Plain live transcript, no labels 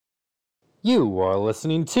You are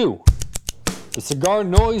listening to the Cigar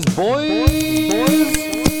Noise Boys.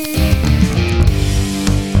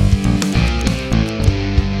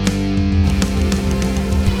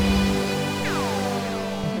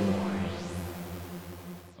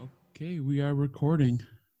 Okay, we are recording.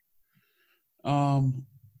 So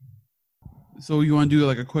you want to do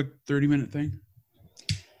like a quick 30-minute thing?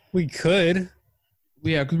 We could.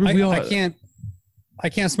 Yeah, because we all. I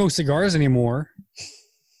can't smoke cigars anymore.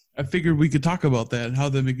 I figured we could talk about that. How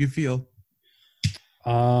they make you feel?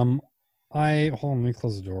 Hold on. Let me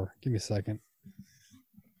close the door. Give me a second.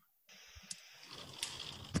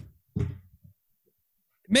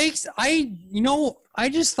 I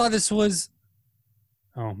just thought this was.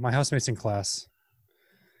 Oh, my housemate's in class.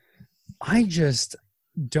 I just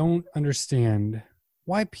don't understand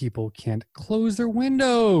why people can't close their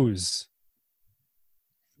windows.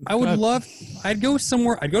 I would love. I'd go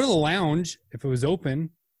somewhere. I'd go to the lounge if it was open,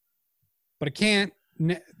 but I can't.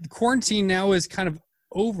 The quarantine now is kind of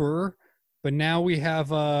over, but now we have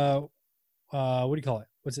what do you call it?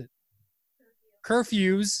 What's it?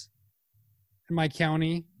 Curfews in my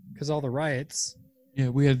county because all the riots. Yeah,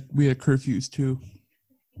 we had curfews too.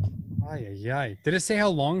 Ay. Did it say how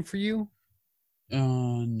long for you?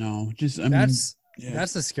 No. That's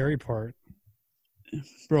the scary part.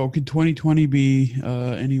 Bro, could 2020 be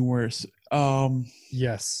any worse?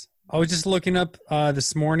 Yes. I was just looking up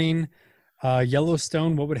this morning,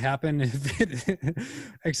 Yellowstone, what would happen if it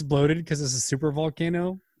exploded because it's a super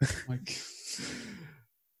volcano? Like,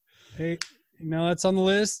 hey, that's on the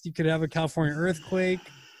list. You could have a California earthquake.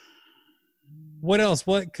 What else?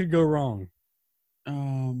 What could go wrong?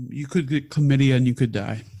 you could get chlamydia and you could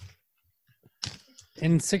die.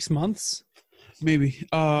 In 6 months? Maybe.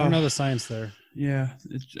 I don't know the science there. Yeah,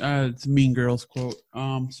 it's a Mean Girls quote.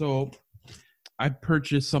 So I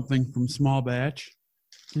purchased something from Small Batch,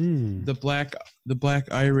 the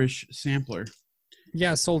Black Irish sampler.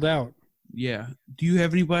 Yeah, sold out. Yeah. Do you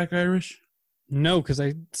have any Black Irish? No, because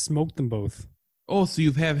I smoked them both. Oh, so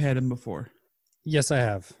you have had them before? Yes, I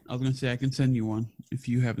have. I was gonna say I can send you one if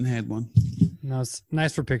you haven't had one. No, it's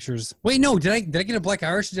nice for pictures. Wait, no, did I get a Black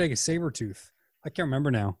Irish or did I get a Sabretooth? I can't remember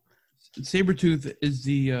now. Sabretooth is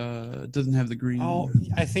the doesn't have the green. Oh,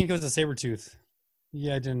 I think it was a Sabretooth.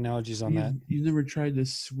 Yeah, I did analogies on that. You never tried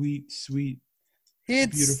this sweet,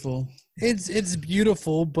 it's beautiful. It's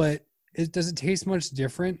beautiful, but does it taste much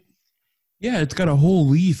different? Yeah, it's got a whole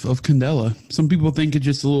leaf of Candela. Some people think it's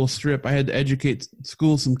just a little strip. I had to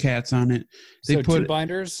school some cats on it. They so put 2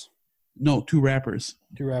 binders? No, 2 wrappers.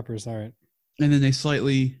 2 wrappers, all right. And then they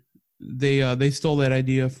stole that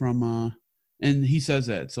idea from and he says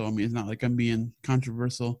that, so I mean it's not like I'm being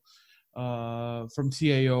controversial. From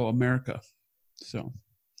CAO America. So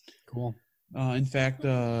cool. In fact,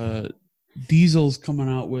 Diesel's coming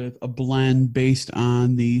out with a blend based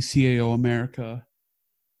on the CAO America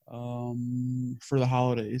for the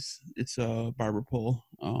holidays. It's a barber pole.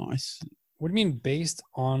 What do you mean based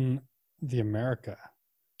on the America?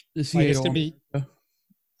 The CAO. It's gonna be,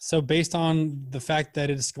 so based on the fact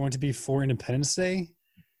that it's going to be for Independence Day?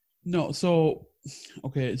 No, so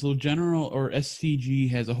okay, so General or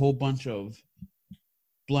STG has a whole bunch of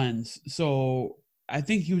blends. So I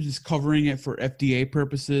think he was just covering it for FDA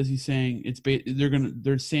purposes. He's saying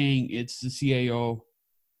they're saying it's the CAO.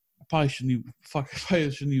 I probably shouldn't.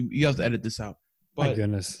 You have to edit this out. But, my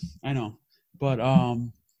goodness. I know. But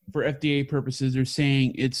for FDA purposes, they're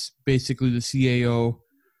saying it's basically the CAO.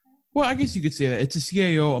 Well, I guess you could say that. It's a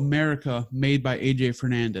CAO America made by AJ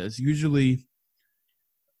Fernandez. Usually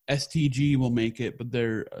STG will make it, but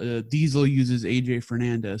their Diesel uses AJ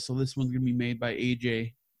Fernandez. So this one's going to be made by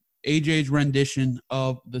AJ. AJ's rendition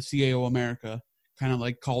of the CAO America, kind of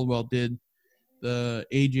like Caldwell did the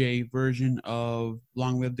AJ version of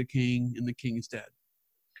Long Live the King and the King is Dead.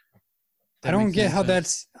 I don't get how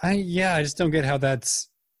that's I just don't get how that's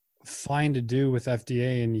fine to do with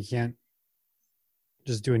FDA and you can't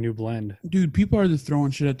just do a new blend. Dude, people are just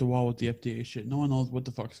throwing shit at the wall with the FDA shit. No one knows what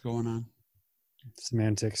the fuck's going on.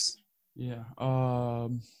 Semantics. Yeah.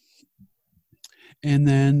 And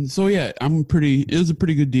then, so yeah, it was a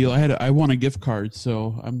pretty good deal. I won a gift card,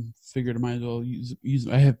 so figured I might as well use.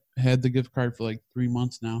 I have had the gift card for like 3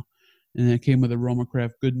 months now, and it came with Aroma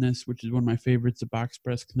Craft Goodness, which is one of my favorites, at Box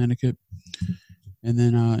Press, Connecticut, and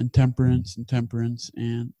then Intemperance,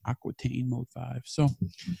 and Aquitaine Mode 5. So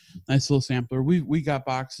nice little sampler. We got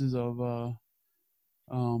boxes of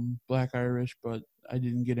Black Irish, but I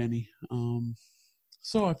didn't get any.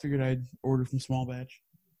 So I figured I'd order from Small Batch.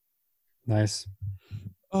 Nice.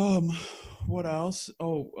 What else?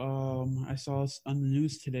 I saw on the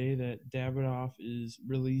news today that Davidoff is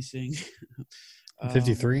releasing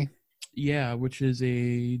 53. Yeah, which is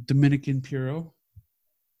a Dominican Puro.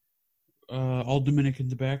 All Dominican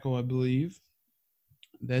tobacco, I believe.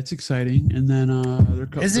 That's exciting. And then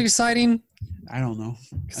Is it exciting? I don't know.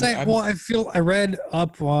 Because I read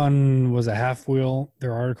up on was a Half Wheel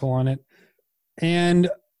their article on it, and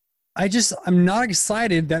I'm not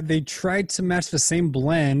excited that they tried to match the same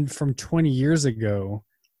blend from 20 years ago,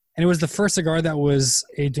 and it was the first cigar that was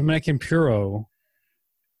a Dominican Puro.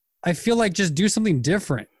 I feel like just do something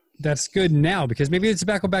different that's good now, because maybe the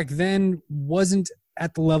tobacco back then wasn't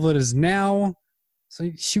at the level it is now. So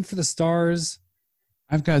you shoot for the stars.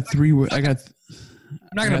 I've got three. I'm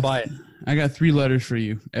not gonna buy it. I got 3 letters for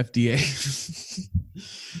you, FDA.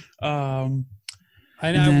 I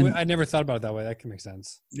never thought about it that way. That can make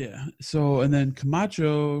sense. Yeah. So, and then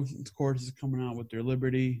Camacho, of course, is coming out with their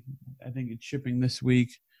Liberty. I think it's shipping this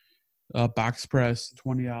week. Box press,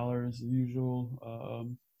 $20 as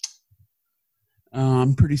usual.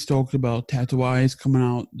 I'm pretty stoked about Tatuajes coming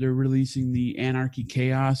out. They're releasing the Anarchy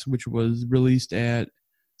Chaos, which was released at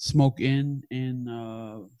Smoke Inn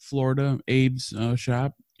in Florida, Abe's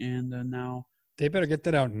shop. And now they better get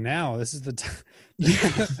that out now. This is the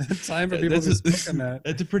time for people to smoke on that.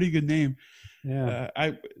 That's a pretty good name. Yeah,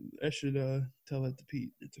 I should tell that to Pete.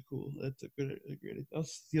 That's a great. I'll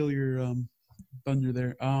steal your thunder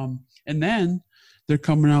there. And then they're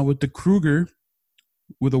coming out with the Kruger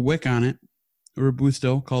with a wick on it, or a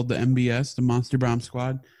Busto, called the MBS, the Monster Bomb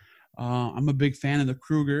Squad. I'm a big fan of the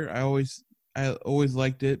Kruger. I always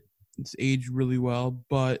liked it. It's aged really well,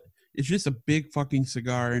 but it's just a big fucking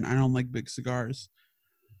cigar, and I don't like big cigars.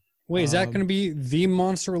 Wait, is that going to be the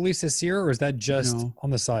monster release this year, or is that just on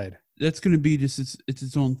the side? That's going to be just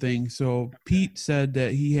its own thing. So Pete said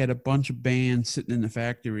that he had a bunch of bands sitting in the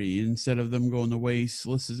factory. Instead of them going to waste,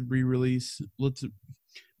 let's just re-release. Let's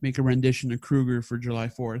make a rendition of Kruger for July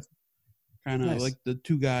 4th. Kind of like the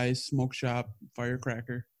Two Guys, Smoke Shop,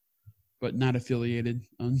 Firecracker, but not affiliated.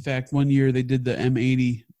 In fact, one year they did the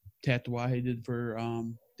M80 Tatuaje did for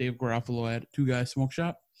Dave Garofalo at Two Guys Smoke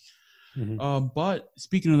Shop. Mm-hmm. But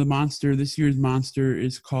speaking of the monster, this year's monster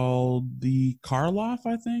is called the Karloff,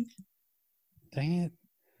 I think. Dang it.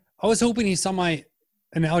 I was hoping he saw my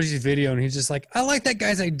analogies video and he's just like, I like that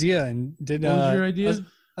guy's idea, and did what was your idea?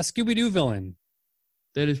 A Scooby-Doo villain.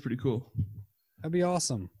 That is pretty cool. That'd be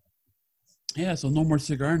awesome. Yeah, so no more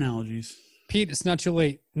cigar analogies. Pete, it's not too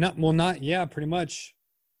late. Pretty much.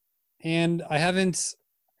 And I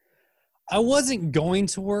wasn't going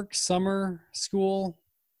to work summer school,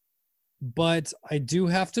 but I do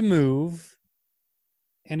have to move,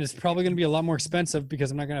 and it's probably going to be a lot more expensive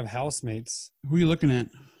because I'm not going to have housemates. Who are you looking at?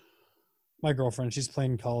 My girlfriend. She's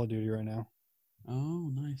playing Call of Duty right now.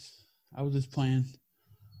 Oh, nice. I was just playing.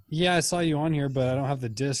 Yeah, I saw you on here, but I don't have the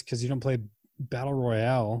disc because you don't play Battle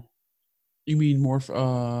Royale. You mean more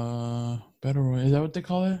Battle Royale? Is that what they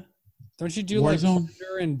call it? Don't you do Warzone? like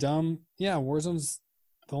Thunder and Dumb? Yeah, Warzone's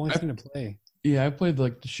the only thing to play. Yeah, I played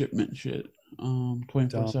like the shipment shit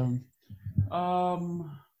 24/7.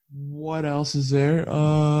 What else is there?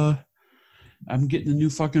 I'm getting a new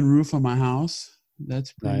fucking roof on my house.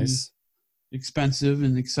 That's pretty nice. Expensive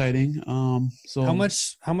and exciting. So how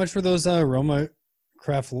much for those Roma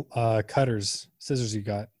Craft scissors you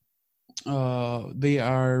got? They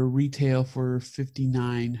are retail for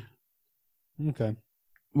 $59. Okay.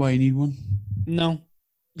 Why, you need one? No.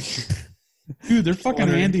 Dude, they're fucking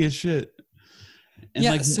handy as shit. And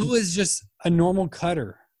yeah, so is just a normal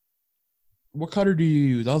cutter. What cutter do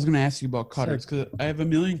you use? I was going to ask you about cutters because I have a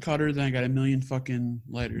million cutters and I got a million fucking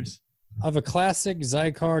lighters. I have a classic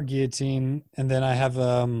Zycar guillotine, and then I have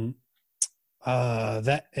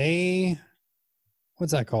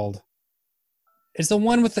what's that called? It's the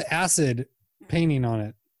one with the acid painting on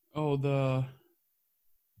it.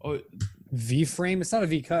 V frame. It's not a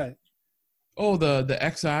V cut. Oh, the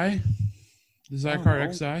XI, the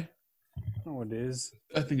Zycar XI. I don't know what it is.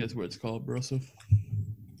 I think that's what it's called, Broseph.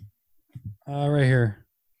 Right here.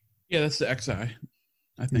 Yeah, that's the XI.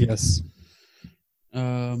 I think. Yes.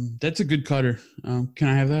 That's a good cutter. Can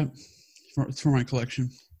I have that? It's for my collection.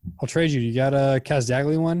 I'll trade you. You got a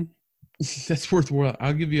Cazdagli one? That's worth well.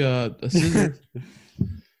 I'll give you a scissor.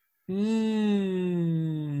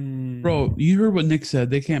 Bro, you heard what Nick said.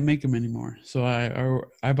 They can't make them anymore. So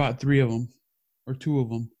I bought 3 of them or 2 of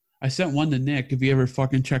them. I sent one to Nick if he ever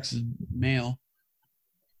fucking checks his mail.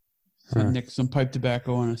 Sent Nick some pipe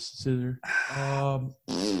tobacco and a scissor.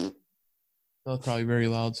 That was probably very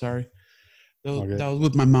loud. Sorry. That was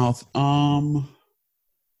with my mouth. What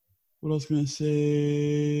else gonna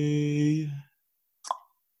say?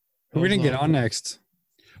 Who are we gonna get on next?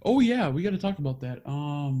 Oh yeah, we got to talk about that.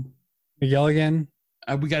 Miguel again.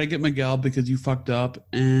 We got to get Miguel because you fucked up,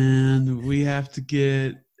 and we have to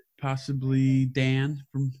get possibly Dan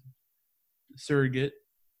from Surrogate.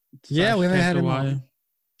 Yeah, we haven't had him Castaway. on.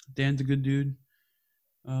 Dan's a good dude.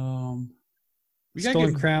 We got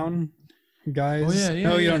Stolen Crown guys. Oh, yeah,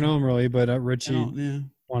 no, you yeah. don't know him really, but Richie Yeah.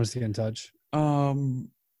 wanted us to get in touch.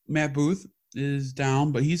 Matt Booth is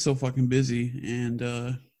down, but he's so fucking busy, and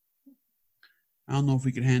I don't know if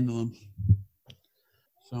we can handle him.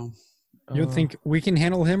 So You don't think we can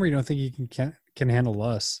handle him, or you don't think he can handle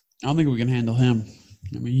us? I don't think we can handle him.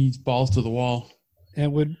 I mean, he's balls to the wall.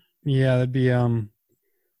 It would, yeah, that'd be.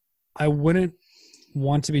 I wouldn't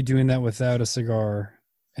want to be doing that without a cigar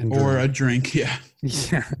and Or a drink, yeah.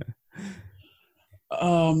 yeah.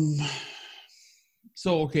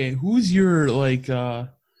 So okay, who's your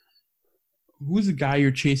who's the guy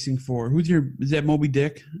you're chasing for? Is that Moby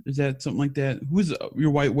Dick? Is that something like that? Who's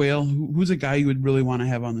your white whale? Who's a guy you would really want to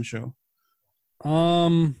have on the show?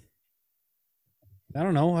 I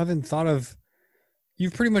don't know. I haven't thought of.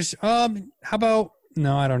 You've pretty much. How about?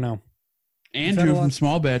 No, I don't know. Andrew from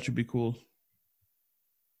Small Batch would be cool.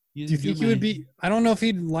 Do you think he would be? I don't know if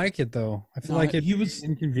he'd like it though. I feel like he was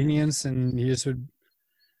inconvenience, and he just would.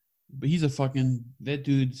 But he's that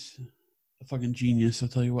dude's a fucking genius. I'll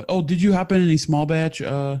tell you what. Oh, did you hop in any Small Batch?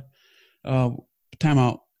 Timeout.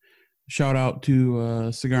 Shout out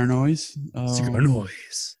to Cigar Noise. Cigar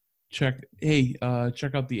Noise. Check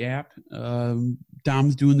out the app.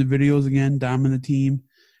 Dom's doing the videos again. Dom and the team.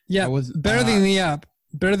 Yeah, better than the app.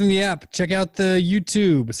 Better than the app. Check out the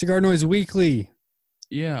YouTube Cigar Noise Weekly.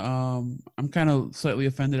 Yeah, I'm kind of slightly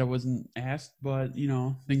offended I wasn't asked, but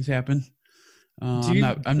things happen.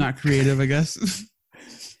 I'm not creative, I guess.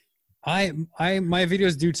 My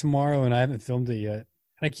video's due tomorrow, and I haven't filmed it yet.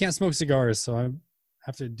 And I can't smoke cigars, so I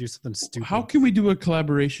have to do something stupid. How can we do a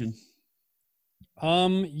collaboration?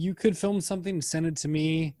 You could film something, send it to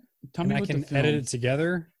me, and I can edit it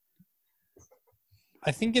together.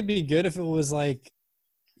 I think it'd be good if it was like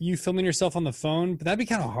you filming yourself on the phone, but that'd be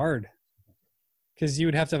kind of hard because you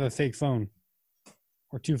would have to have a fake phone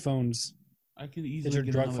or two phones. I could easily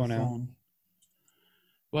get another phone. Out.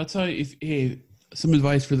 Well, I'll tell you, some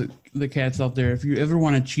advice for the cats out there. If you ever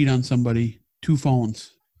want to cheat on somebody, 2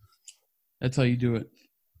 phones. That's how you do it.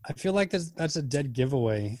 I feel like that's a dead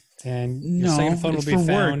giveaway, and your second phone will be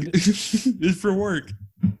found. It's for work.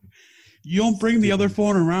 You don't bring the other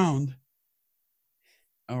phone around.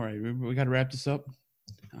 All right, we got to wrap this up.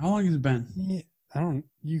 How long has it been? Yeah, I don't.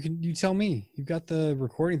 You tell me. You've got the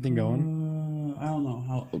recording thing going. I don't know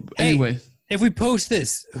how. Anyway, if we post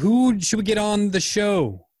this, who should we get on the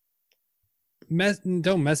show?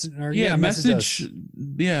 Don't message. Message.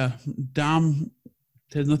 Yeah, Dom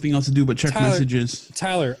has nothing else to do but check messages.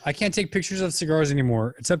 Tyler, I can't take pictures of cigars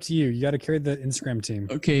anymore. It's up to you. You got to carry the Instagram team.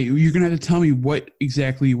 Okay, you're gonna have to tell me what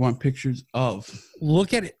exactly you want pictures of.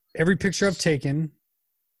 Look at every picture I've taken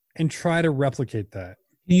and try to replicate that.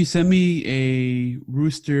 Can you send me a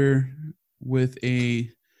rooster with a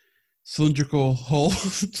cylindrical hull?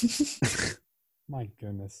 My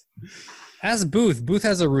goodness. As Booth. Booth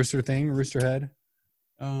has a rooster head.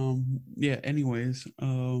 Yeah, anyways.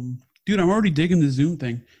 Dude, I'm already digging the Zoom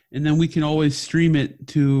thing. And then we can always stream it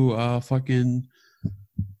to fucking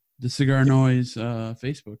the Cigar Noise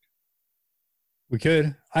Facebook. We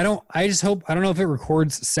could. I don't know if it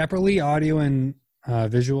records separately, audio and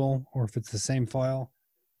visual, or if it's the same file.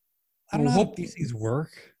 I don't know how these things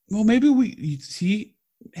work. Well, maybe we see.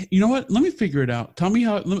 You know what? Let me figure it out. Tell me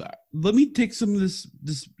how. Let me take some of this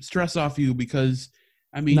stress off you, because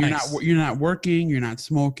I mean, nice. You're not working. You're not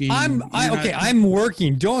smoking. I'm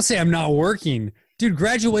working. Don't say I'm not working, dude.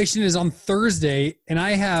 Graduation is on Thursday, and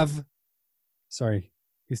I have. Sorry,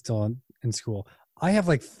 he's still in school. I have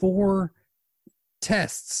like 4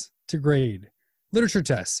 tests to grade, literature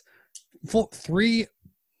tests, 3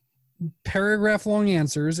 paragraph long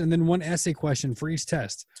answers, and then 1 essay question for each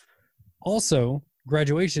test. Also,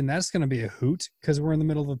 graduation, that's going to be a hoot because we're in the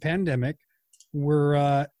middle of a pandemic.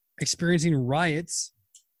 We're experiencing riots.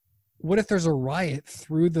 What if there's a riot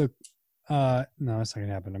through the no, that's not going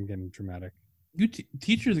to happen. I'm getting dramatic. You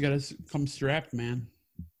teachers got to come strapped, man.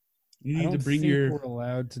 You need to bring we're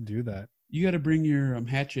allowed to do that. You got to bring your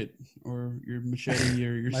hatchet or your machete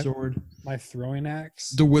or your sword. My throwing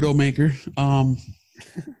axe. The Widowmaker.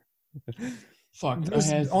 Fuck.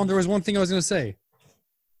 There was one thing I was going to say.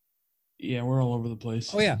 Yeah, we're all over the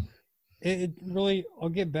place. Oh, yeah. It really, I'll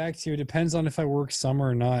get back to you. It depends on if I work summer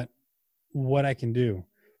or not, what I can do.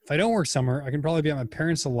 If I don't work summer, I can probably be at my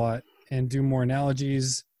parents' a lot and do more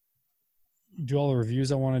analogies, do all the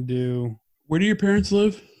reviews I want to do. Where do your parents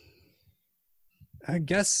live? I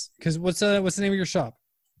guess, because what's the name of your shop?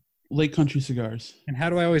 Lake Country Cigars. And how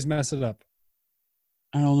do I always mess it up?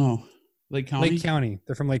 I don't know. Lake County? Lake County.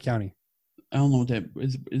 They're from Lake County. I don't know what that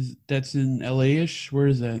is. That's in LA-ish? Where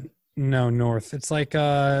is that? No, north. It's like 3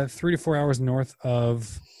 to 4 hours north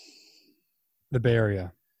of the Bay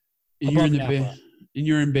Area. And you're in the Napa. Bay, and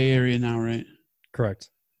you're in Bay Area now, right? Correct.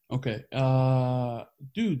 Okay.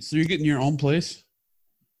 Dude, so you're getting your own place?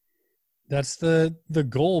 That's the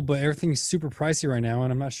goal, but everything's super pricey right now,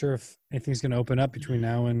 and I'm not sure if anything's going to open up between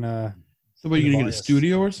now and So what, are you going to get a August.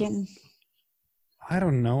 studio or something? I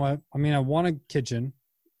don't know. I mean, I want a kitchen.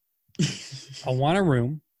 I want a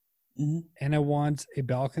room. Mhm. And I want a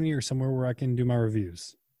balcony or somewhere where I can do my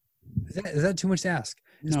reviews. Is that too much to ask?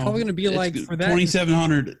 It's probably going to be like for that.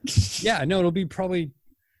 2,700. Yeah, no, it'll be probably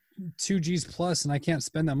 2 G's plus, and I can't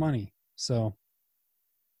spend that money. So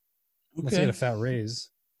let's get a fat raise.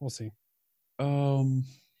 We'll see.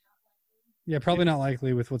 Yeah, probably not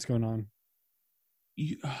likely with what's going on.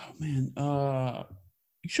 You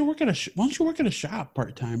should work at why don't you work at a shop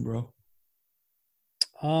part-time, bro?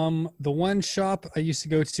 The one shop I used to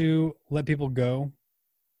go to let people go.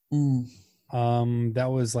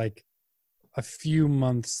 That was like a few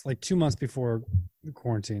months, like 2 months before the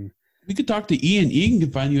quarantine. We could talk to Ian. Ian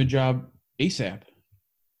can find you a job ASAP.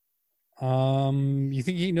 You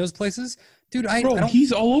think he knows places? Dude,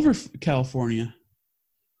 He's all over California.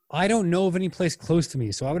 I don't know of any place close to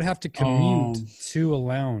me, so I would have to commute to a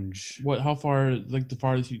lounge. What? How far? Like the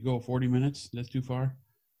farthest you go? 40 minutes? That's too far.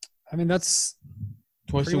 I mean, that's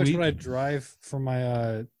Twice pretty a much week. what I drive for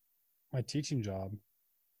my my teaching job.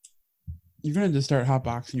 You're gonna have to start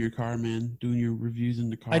hotboxing your car, man. Doing your reviews in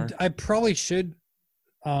the car. I probably should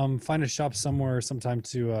find a shop somewhere sometime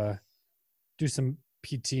to do some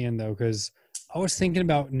PT in though, because I was thinking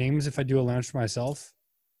about names if I do a lounge for myself.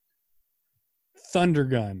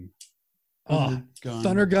 Thundergun.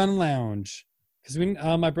 Thundergun Lounge. Because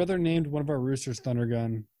my brother named one of our roosters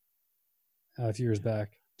Thundergun a few years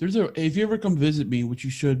back. If you ever come visit me, which you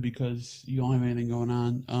should because you don't have anything going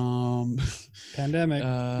on. Pandemic.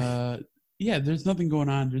 Yeah, there's nothing going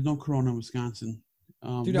on. There's no corona in Wisconsin.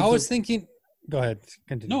 Dude, I was thinking. Go ahead.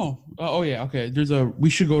 Continue. No. Oh yeah. Okay. We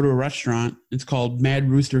should go to a restaurant. It's called Mad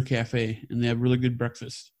Rooster Cafe, and they have really good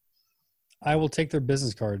breakfast. I will take their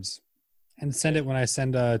business cards and send it when I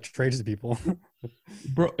send trades to people.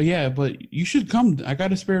 Bro, yeah, but you should come. I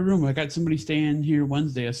got a spare room. I got somebody staying here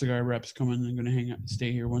Wednesday. A cigar rep's coming. I'm gonna hang out and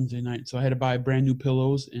stay here Wednesday night. So I had to buy brand new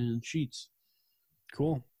pillows and sheets.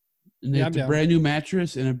 Cool. And they have a brand new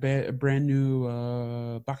mattress and a brand new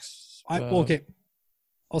box. Okay.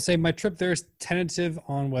 I'll say my trip there is tentative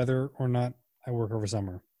on whether or not I work over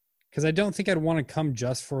summer. Because I don't think I'd want to come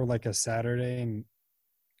just for like a Saturday and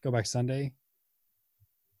go back Sunday.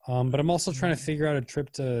 But I'm also trying to figure out a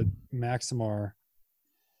trip to Maximar,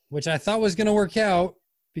 which I thought was going to work out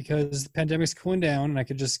because the pandemic's cooling down and I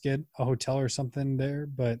could just get a hotel or something there.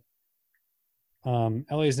 But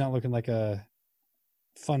LA is not looking like a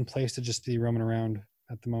fun place to just be roaming around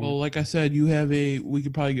at the moment. Well, like I said, we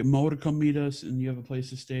could probably get Mo to come meet us, and you have a place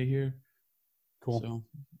to stay here. Cool. So,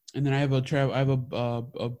 and then I have a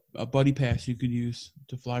buddy pass you could use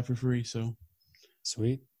to fly for free. So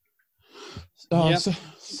sweet. So,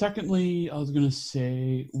 secondly, I was gonna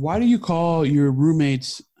say, why do you call your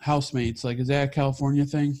roommates housemates? Like, is that a California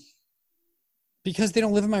thing? Because they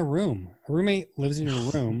don't live in my room. A roommate lives in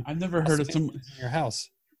your room. I've never heard of some in your house.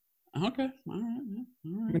 Okay, all right, yeah.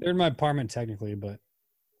 All right. I mean, they're in my apartment technically, but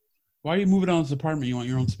why are you moving out of this apartment? You want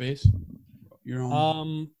your own space? Your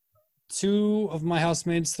own. 2 of my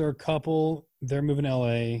housemates, they're a couple. They're moving to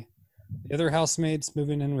LA. The other housemate's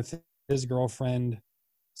moving in with his girlfriend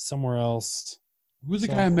somewhere else. Who's the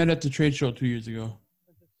guy I met at the trade show 2 years ago?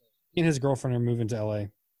 He and his girlfriend are moving to LA.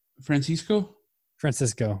 Francisco,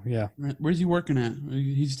 yeah. Where's he working at?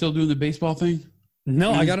 He's still doing the baseball thing?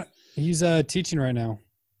 No, he's teaching right now.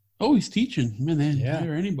 Oh, he's teaching. Man, they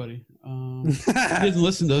hire anybody. He doesn't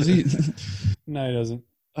listen, does he? No, he doesn't.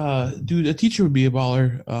 Dude, a teacher would be a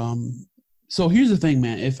baller. So here's the thing,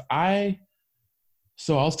 man.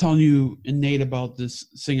 So I was telling you and Nate about this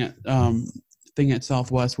thing at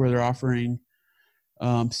Southwest where they're offering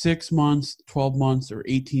 6 months, 12 months, or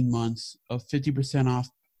 18 months of 50% off,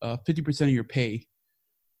 50% of your pay.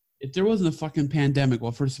 If there wasn't a fucking pandemic,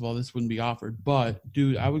 well, first of all, this wouldn't be offered. But,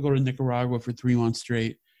 dude, I would go to Nicaragua for 3 months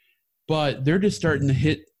straight. But they're just starting to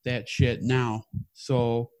hit that shit now.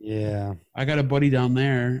 So yeah, I got a buddy down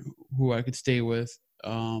there who I could stay with,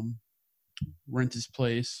 rent his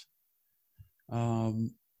place.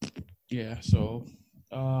 Yeah, so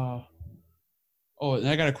and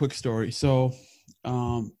I got a quick story. So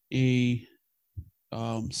so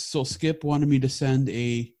Skip wanted me to send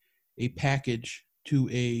a package to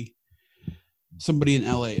a somebody in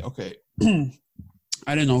LA. Okay.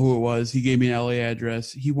 I didn't know who it was. He gave me an LA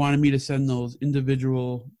address. He wanted me to send those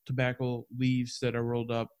individual tobacco leaves that are rolled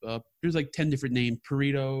up. There's like 10 different names,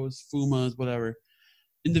 Puritos, Fumas, whatever.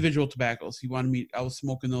 Individual tobaccos. He wanted me, I was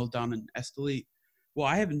smoking those down in Esteli. Well,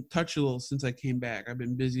 I haven't touched a little since I came back. I've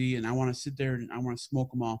been busy and I want to sit there and I want to smoke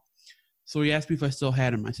them all. So he asked me if I still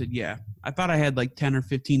had them. I said, yeah. I thought I had like 10 or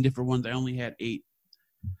 15 different ones. I only had 8.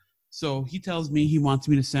 So he tells me he wants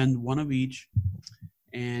me to send one of each.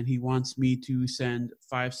 And he wants me to send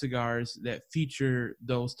 5 cigars that feature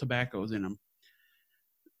those tobaccos in them.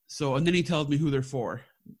 So, and then he tells me who they're for.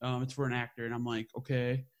 It's for an actor. And I'm like,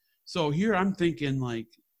 okay. So here I'm thinking like,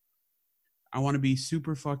 I want to be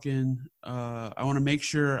super fucking, I want to make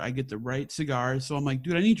sure I get the right cigars. So I'm like,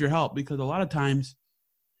 dude, I need your help because a lot of times,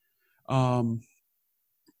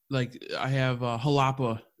 like I have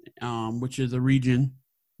Jalapa, which is a region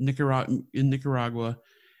in Nicaragua.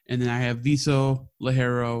 And then I have Viso,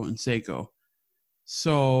 Ligero, and Seco.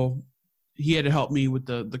 So he had to help me with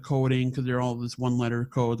the coding because they're all this one-letter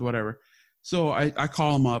codes, whatever. So I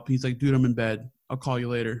call him up. He's like, dude, I'm in bed. I'll call you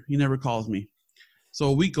later. He never calls me. So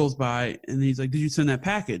a week goes by, and he's like, did you send that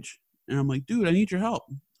package? And I'm like, dude, I need your help.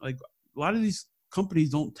 Like, a lot of these companies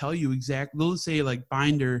don't tell you exactly. They'll say, like,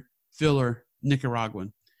 binder, filler,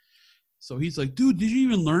 Nicaraguan. So he's like, dude, did you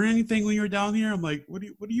even learn anything when you were down here? I'm like, what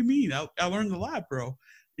do you mean? I learned a lot, bro.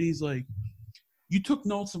 And he's like, you took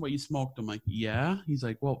notes on what you smoked. I'm like, yeah. He's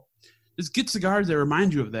like, well, just get cigars that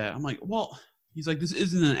remind you of that. I'm like, well, he's like, this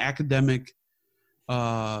isn't an academic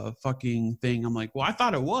fucking thing. I'm like, well, I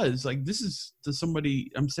thought it was. Like, this is to somebody,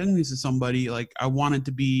 I'm sending this to somebody. Like, I want it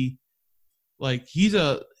to be, like, he's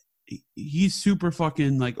super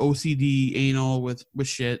fucking, like, OCD, anal with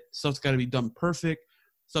shit. Stuff's got to be done perfect.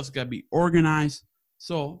 Stuff's got to be organized.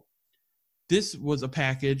 So this was a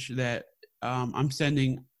package that I'm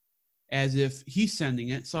sending as if he's sending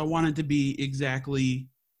it. So I want it to be exactly.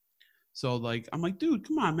 So like, I'm like, dude,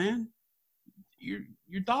 come on, man.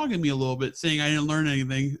 You're dogging me a little bit saying I didn't learn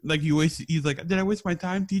anything. Like he's like, did I waste my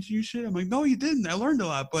time teaching you shit? I'm like, no, you didn't. I learned a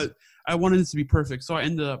lot, but I wanted this to be perfect. So I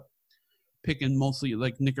ended up picking mostly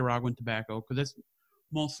like Nicaraguan tobacco because that's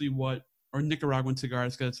mostly or Nicaraguan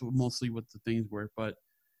cigars because that's mostly what the things were. But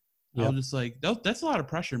yep. I was just like, that's a lot of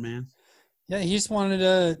pressure, man. Yeah, he just wanted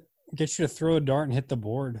to get you to throw a dart and hit the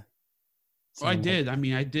board. Well, I did. I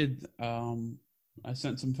mean, I did. I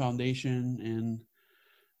sent some foundation and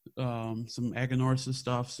some Aganorsa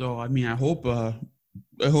stuff. So, I mean, I hope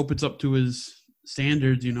it's up to his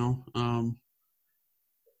standards, you know.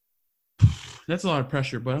 That's a lot of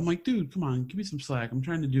pressure, but I'm like, dude, come on, give me some slack. I'm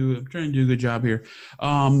trying to do a good job here.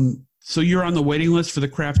 So you're on the waiting list for the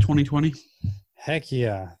Craft 2020? Heck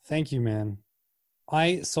yeah. Thank you, man.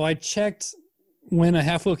 I checked when a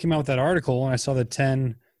Half Wheel came out with that article and I saw the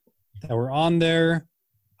 10 that were on there.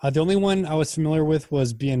 The only one I was familiar with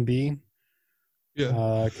was B&B.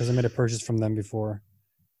 Yeah. Because I made a purchase from them before.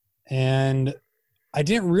 And I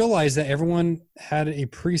didn't realize that everyone had a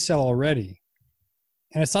pre-sale already.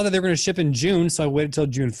 And I saw that they were going to ship in June, so I waited till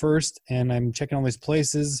June 1st, and I'm checking all these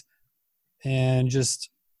places, and just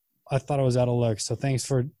I thought I was out of luck. So thanks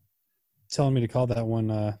for telling me to call that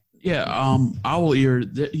one. Owl Ear.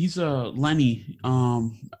 He's Lenny.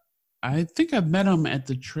 I think I've met him at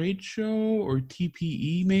the trade show or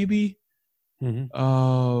TPE maybe.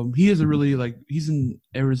 Mm-hmm. He is a really he's in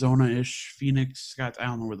Arizona-ish, Phoenix, Scott. I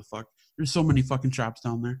don't know where the fuck. There's so many fucking shops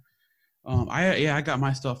down there. I got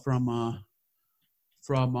my stuff from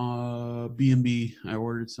B&B. I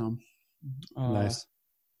ordered some. Nice.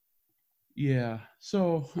 Yeah,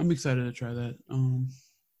 so I'm excited to try that.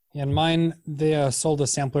 And mine, they sold a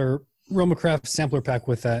sampler, Romacraft sampler pack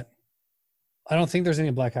with that. I don't think there's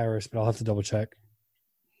any Black Iris, but I'll have to double check.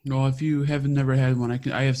 No, if you never had one,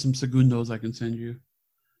 I have some Segundos I can send you.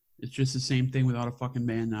 It's just the same thing without a fucking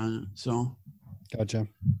band on it. So, gotcha.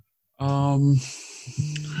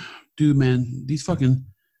 Dude, man, these fucking.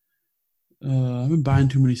 I've been buying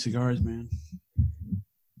too many cigars, man.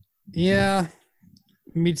 Yeah,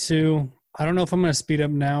 me too. I don't know if I'm gonna speed up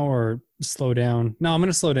now or slow down. No, I'm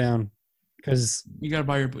gonna slow down because you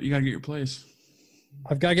gotta get your place.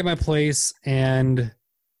 I've got to get my place, and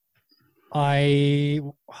I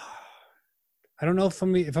don't know if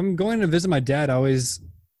I'm going to visit my dad. I always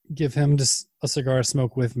give him just a cigar to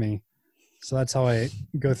smoke with me, so that's how I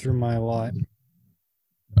go through my lot.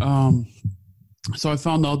 So I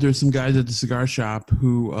found out there's some guys at the cigar shop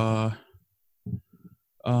who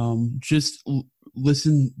just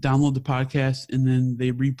download the podcast, and then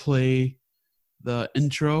they replay the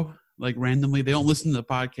intro randomly. They don't listen to the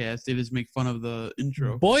podcast. They just make fun of the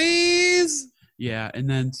intro. Boys! Yeah, and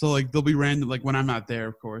then so like they'll be random, like when I'm not there,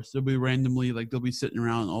 of course, they'll be randomly like they'll be sitting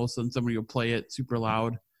around, and all of a sudden somebody will play it super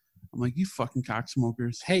loud. I'm like, you fucking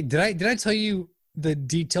cocksmokers. Hey, did I tell you the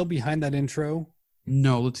detail behind that intro?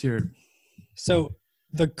 No, let's hear it. So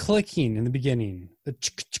the clicking in the beginning, the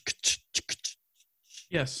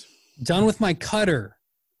Yes. done with my cutter.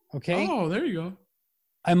 Okay. Oh, there you go.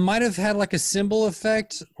 I might have had like a cymbal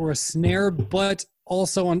effect or a snare, but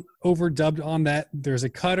also on overdubbed on that, there's a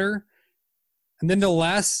cutter. And then the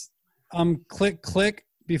last click, click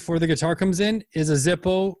before the guitar comes in is a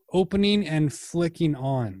Zippo opening and flicking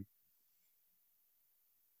on.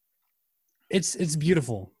 It's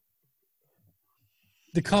beautiful.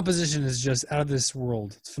 The composition is just out of this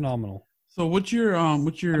world. It's phenomenal. So what's your I'm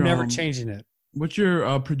never changing it. What's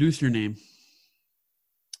your producer name?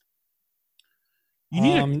 You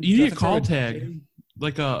need a call tag,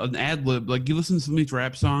 like an ad lib. Like you listen to some of these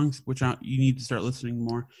rap songs, which you need to start listening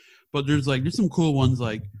more. But there's some cool ones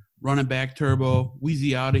like Run It Back Turbo,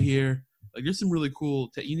 Wheezy Out of Here. Like there's some really cool.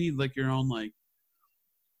 You need like your own like.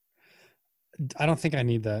 I don't think I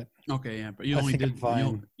need that. Okay, yeah, but you only did.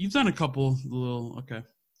 You've done a couple little. Okay.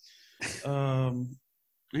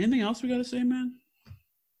 Anything else we got to say, man?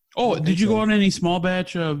 Oh, did you go on any small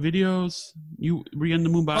batch videos? Were you in the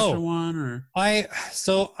Moombacha one or? I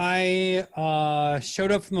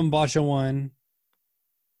showed up from the Moombacha one.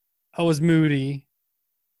 I was moody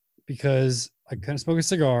because I couldn't smoke a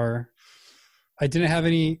cigar. I didn't have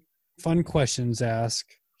any fun questions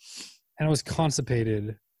asked, and I was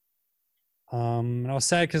constipated. And I was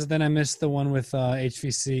sad because then I missed the one with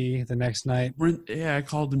HVC the next night. Yeah, I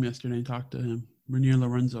called him yesterday and talked to him. Renier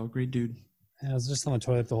Lorenzo, great dude. I was just on the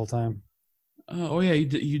toilet the whole time. Oh yeah,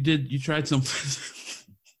 you did. You tried something.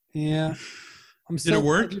 Yeah, Did it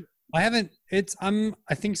work? I haven't. I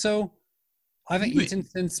think so. I haven't eaten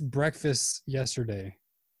since breakfast yesterday.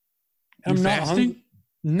 I'm not hungry.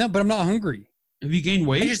 No, but I'm not hungry. Have you gained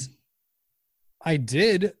weight? I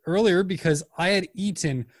did earlier because I had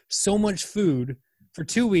eaten so much food for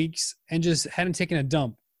 2 weeks and just hadn't taken a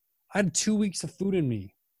dump. I had 2 weeks of food in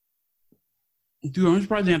me. Dude, I'm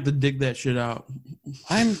surprised you have to dig that shit out.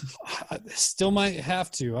 I still might have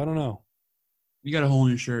to. I don't know. You got a hole in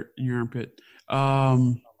your shirt, in your armpit. Oh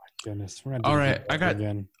my goodness. We're not doing all right,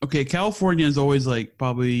 again. Okay, California is always like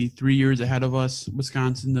probably 3 years ahead of us.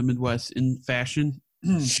 Wisconsin, the Midwest in fashion.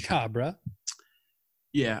 Cabra.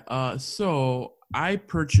 Yeah. So I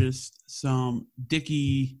purchased some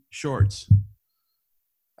Dickie shorts.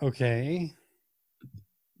 Okay.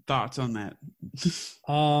 Thoughts on that?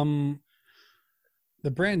 The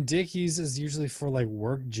brand Dickies is usually for like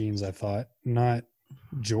work jeans, I thought, not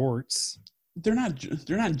jorts. They're not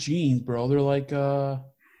jeans, bro. They're like I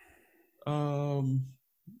don't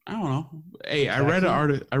know. Hey, I read an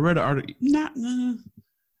article. I read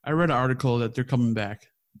an article that they're coming back.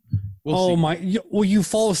 We'll see. Well, you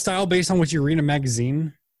follow style based on what you read in a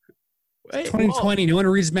magazine? Hey, 2020, no one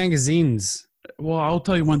reads magazines. Well, I'll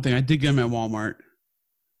tell you one thing. I did get them at Walmart.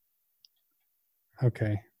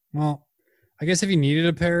 Okay. Well, I guess if you needed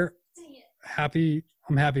a pair,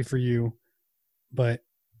 I'm happy for you. But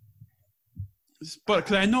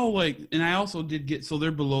because I know, like, and I also did get, so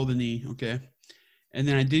they're below the knee, okay? And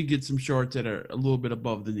then I did get some shorts that are a little bit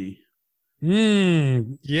above the knee.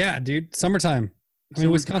 Yeah, dude. Summertime. I mean,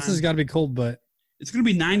 Wisconsin's got to be cold, but it's going to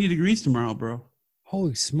be 90 degrees tomorrow, bro.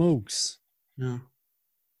 Holy smokes. Yeah.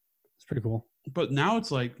 It's pretty cool. But now it's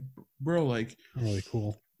like, bro, like. Really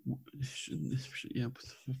cool. Yeah,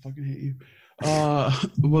 I fucking hate you.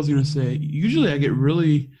 What was I going to say? Usually I get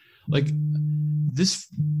really, like, this,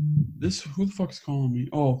 who the fuck is calling me?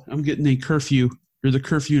 Oh, I'm getting a curfew. There's a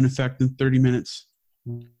curfew in effect in 30 minutes.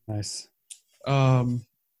 Nice. Yeah,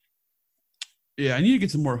 I need to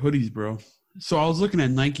get some more hoodies, bro. So I was looking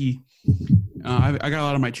at Nike. I got a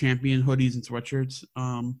lot of my Champion hoodies and sweatshirts.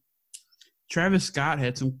 Travis Scott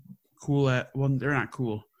had some cool well, they're not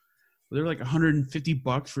cool. They're like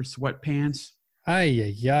 $150 for sweatpants.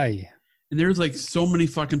 Ay. And there's like so many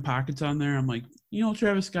fucking pockets on there. I'm like,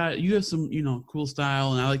 Travis Scott, you have some, cool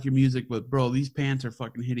style and I like your music, but bro, these pants are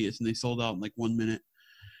fucking hideous and they sold out in like 1 minute.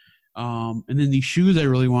 And then these shoes I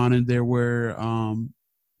really wanted,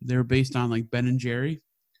 they're based on like Ben and Jerry.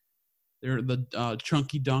 They're the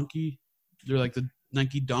Chunky Donkey. They're like the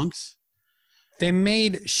Nike Dunks. They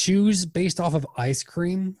made shoes based off of ice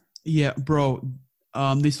cream? Yeah, bro.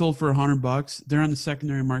 They sold for $100. They're on the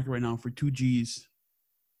secondary market right now for 2 G's.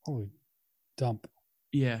 Holy dump.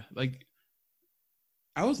 Yeah, like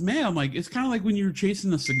I was mad. I'm like, it's kind of like when you're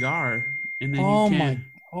chasing a cigar and then you can't.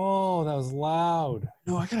 Oh, that was loud.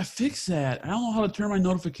 No, I gotta fix that. I don't know how to turn my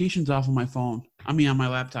notifications off on my phone. I mean, on my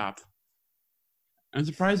laptop. I'm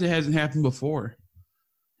surprised it hasn't happened before.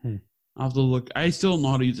 I'll have to look. I still don't know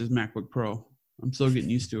how to use this MacBook Pro. I'm still getting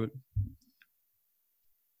used to it.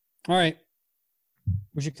 All right.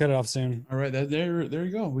 We should cut it off soon. All right, there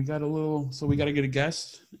you go. We got a little. So we got to get a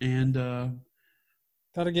guest, and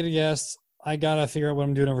got to get a guest. I got to figure out what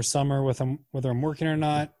I'm doing over summer with them, whether I'm working or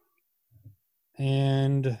not,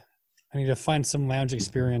 and I need to find some lounge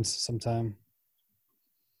experience sometime.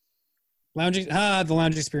 The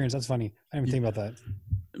lounge experience. That's funny. I didn't even think about that.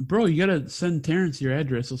 Bro, you got to send Terrence your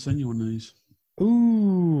address. He'll send you one of these.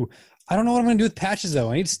 Ooh, I don't know what I'm going to do with patches,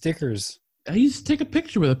 though. I need stickers. I used to take a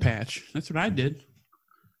picture with a patch. That's what I did.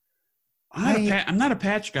 I'm not a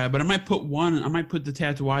patch guy, but I might put the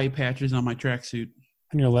Tatooine patches on my tracksuit.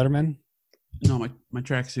 On your Letterman? No, my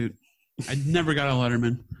tracksuit. I never got a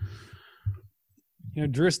Letterman. You know,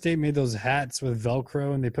 Drew Estate made those hats with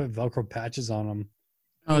Velcro, and they put Velcro patches on them.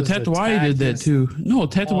 Oh, Tatooine did that too. No,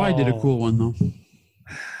 Tatooine did a cool one though.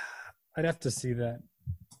 I'd have to see that.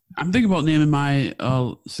 I'm thinking about naming my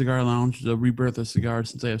cigar lounge the Rebirth of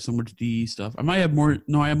Cigars since I have so much DE stuff. I might have more.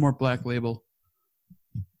 No, I have more Black Label.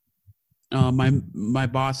 My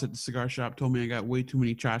boss at the cigar shop told me I got way too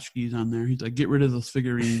many tchotchkes on there. He's like, get rid of those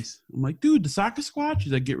figurines. I'm like, dude, the Sasquatch?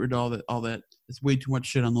 He's like, get rid of all that. It's way too much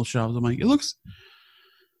shit on those shelves. I'm like, it looks.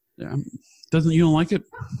 Yeah, you don't like it?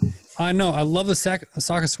 I know. I love the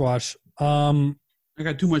Sasquatch. I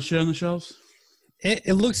got too much shit on the shelves.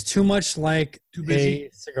 It looks too much like too busy.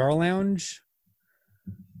 A cigar lounge.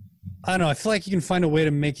 I don't know. I feel like you can find a way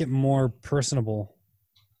to make it more personable.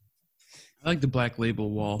 I like the Black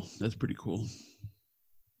Label wall. That's pretty cool.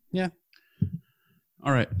 Yeah.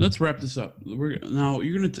 All right, let's wrap this up. You're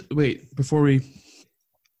gonna wait before we.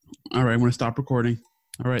 All right, I'm gonna stop recording.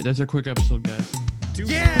 All right, that's a quick episode, guys.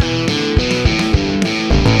 Yeah.